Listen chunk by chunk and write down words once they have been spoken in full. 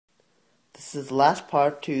This is the last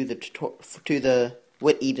part to the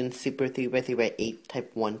WitEden Super 3x3x8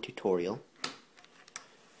 Type 1 tutorial.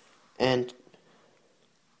 And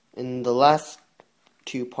in the last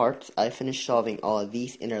two parts, I finished solving all of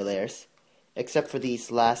these inner layers, except for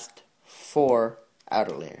these last 4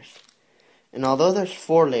 outer layers. And although there's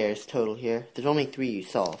 4 layers total here, there's only 3 you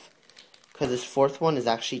solve, because this 4th one is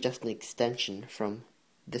actually just an extension from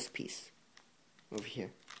this piece over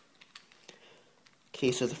here.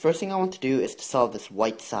 Okay, so the first thing I want to do is to solve this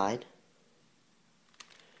white side.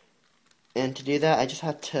 And to do that, I just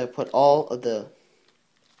have to put all of the...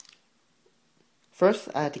 First,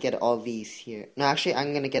 I have to get all these here. No, actually,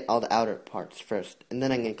 I'm going to get all the outer parts first, and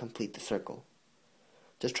then I'm going to complete the circle.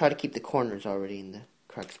 Just try to keep the corners already in the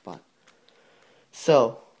correct spot.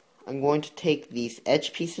 So, I'm going to take these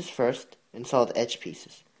edge pieces first and solve the edge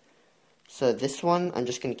pieces. So this one, I'm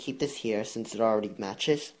just going to keep this here since it already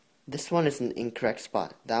matches. This one is an incorrect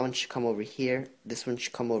spot. That one should come over here. This one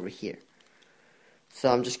should come over here.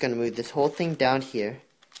 So I'm just going to move this whole thing down here,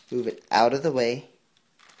 move it out of the way,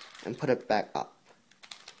 and put it back up.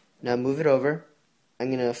 Now move it over.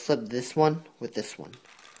 I'm going to flip this one with this one.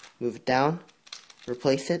 Move it down,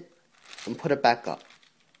 replace it, and put it back up.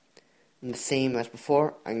 And the same as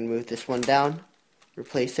before, I'm going to move this one down,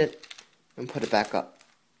 replace it, and put it back up.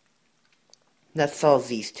 That solves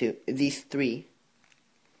these 3.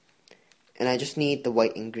 And I just need the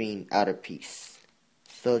white and green outer piece.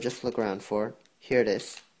 So just look around for it. Here it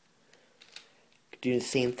is. Do the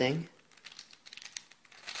same thing.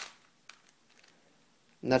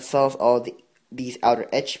 And that solves all these outer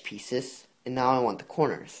edge pieces. And now I want the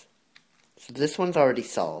corners. So this one's already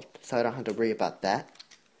solved, so I don't have to worry about that.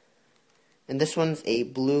 And this one's a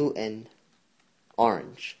blue and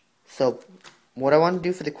orange. So what I want to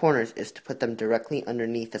do for the corners is to put them directly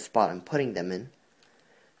underneath the spot I'm putting them in.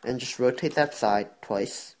 And just rotate that side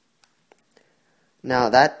twice. Now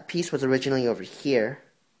that piece was originally over here,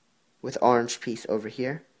 with orange piece over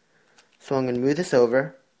here. So I'm going to move this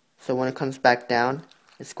over, so when it comes back down,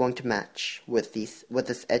 it's going to match with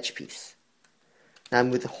this edge piece. Now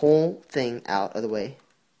move the whole thing out of the way,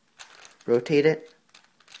 rotate it,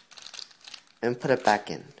 and put it back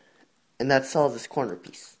in. And that solves this corner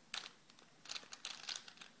piece.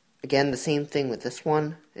 Again, the same thing with this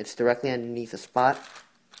one. It's directly underneath the spot.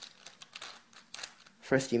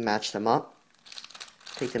 First you match them up,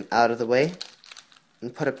 take them out of the way,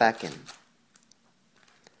 and put it back in.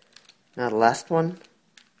 Now the last one,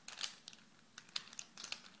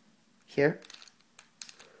 here,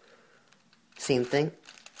 same thing.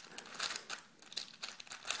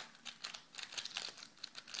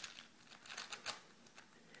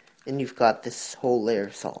 And you've got this whole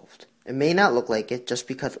layer solved. It may not look like it just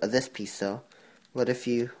because of this piece though, but if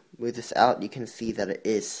you move this out, you can see that it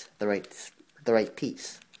is the right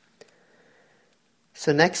piece.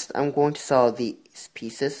 So next I'm going to solve these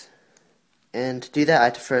pieces, and to do that I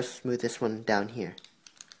have to first move this one down here.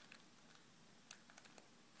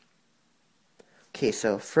 Okay,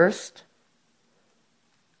 so first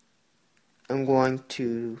I'm going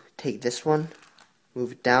to take this one,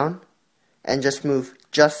 move it down, and just move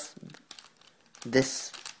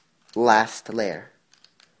this last layer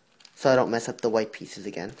so I don't mess up the white pieces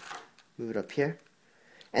again. Move it up here.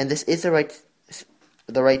 And this is the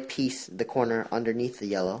right piece, the corner underneath the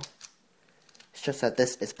yellow. It's just that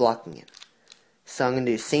this is blocking it. So I'm going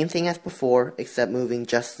to do the same thing as before, except moving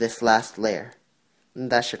just this last layer. And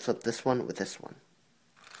that should flip this one with this one.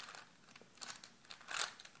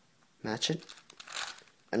 Match it,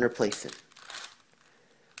 and replace it.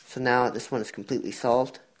 So now this one is completely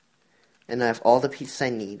solved, and I have all the pieces I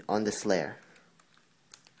need on this layer.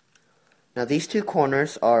 Now these 2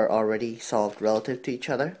 corners are already solved relative to each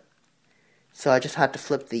other, so I just had to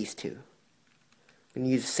flip these 2. I'm going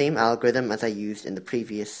to use the same algorithm as I used in the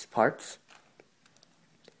previous parts,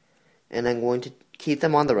 and I'm going to keep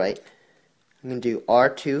them on the right. I'm going to do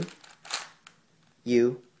R2,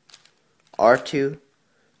 U, R2,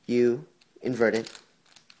 U, inverted,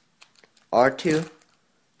 R2,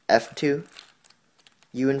 F2,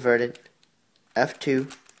 U inverted,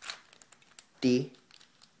 F2, D.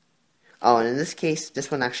 Oh, and in this case,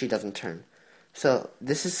 this one actually doesn't turn. So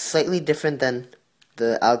this is slightly different than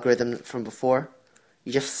the algorithm from before.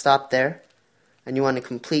 You just stop there, and you want to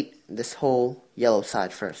complete this whole yellow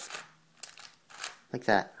side first, like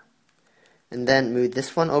that. And then move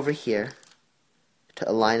this one over here to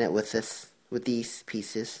align it with these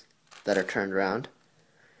pieces that are turned around.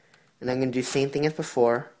 And I'm going to do the same thing as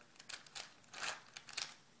before,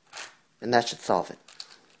 and that should solve it.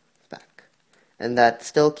 Back. And that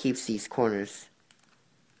still keeps these corners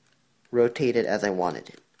rotated as I wanted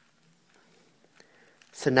it.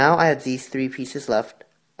 So now I have these 3 pieces left.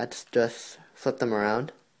 Let's just flip them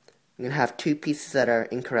around. I'm going to have 2 pieces that are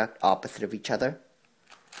incorrect opposite of each other.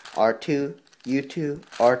 R2, U2,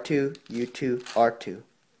 R2, U2, R2.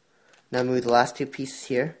 Now move the last 2 pieces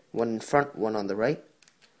here, one in front, one on the right.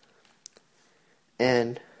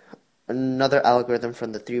 And another algorithm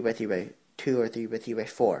from the 3x3x2 or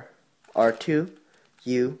 3x3x4. R2,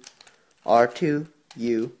 U, R2,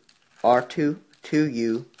 U, R2,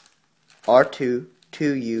 2U, R2,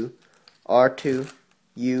 2U, R2,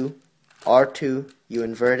 U, R2, U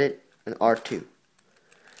inverted, and R2. And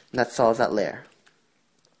that solves that layer.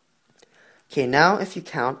 Okay, now if you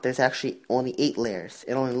count, there's actually only 8 layers.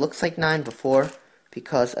 It only looks like 9 before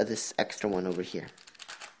because of this extra one over here.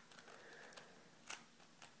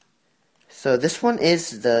 So this one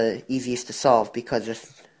is the easiest to solve because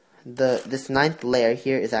this 9th layer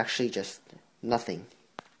here is actually just nothing.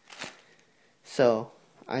 So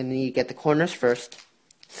I need to get the corners first,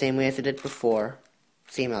 same way as I did before,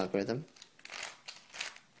 same algorithm.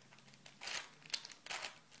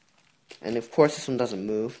 And of course this one doesn't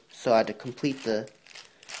move, so I had to complete the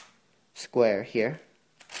square here,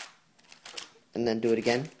 and then do it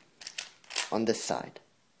again on this side.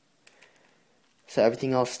 So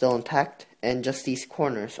everything else is still intact, and just these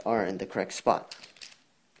corners are in the correct spot.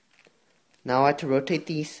 Now I have to rotate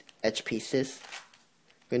these edge pieces.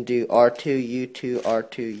 I'm going to do R2, U2,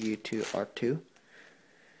 R2, U2, R2.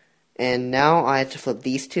 And now I have to flip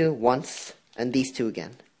these 2 once, and these 2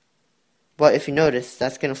 again. But if you notice,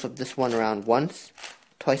 that's going to flip this one around once,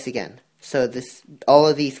 twice again. So all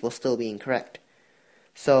of these will still be incorrect.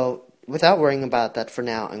 So without worrying about that for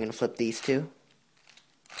now, I'm going to flip these 2.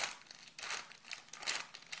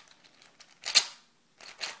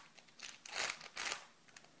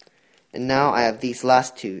 And now I have these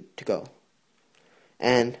last 2 to go.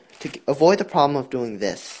 And to avoid the problem of doing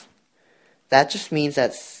this, that just means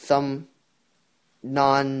that some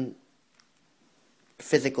non-physical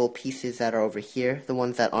pieces that are over here, the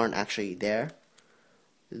ones that aren't actually there,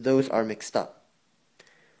 those are mixed up.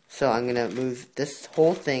 So I'm going to move this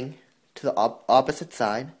whole thing to the opposite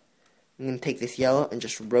side. I'm going to take this yellow and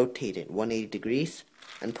just rotate it 180 degrees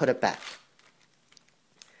and put it back.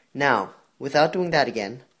 Now, without doing that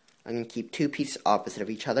again, I'm going to keep 2 pieces opposite of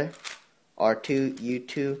each other. R2,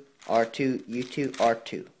 U2, R2, U2,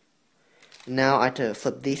 R2. Now I have to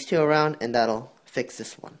flip these 2 around and that'll fix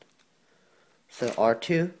this one. So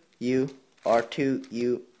R2, U, R2,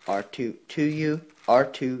 U, R2, 2U,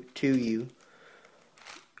 R2, 2U,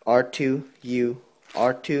 R2, U,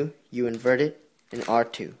 R2, U inverted, and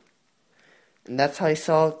R2. And that's how I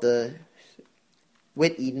solve the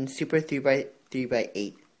WitEden Super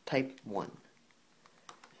 3x3x8 Type 1.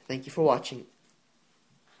 Thank you for watching.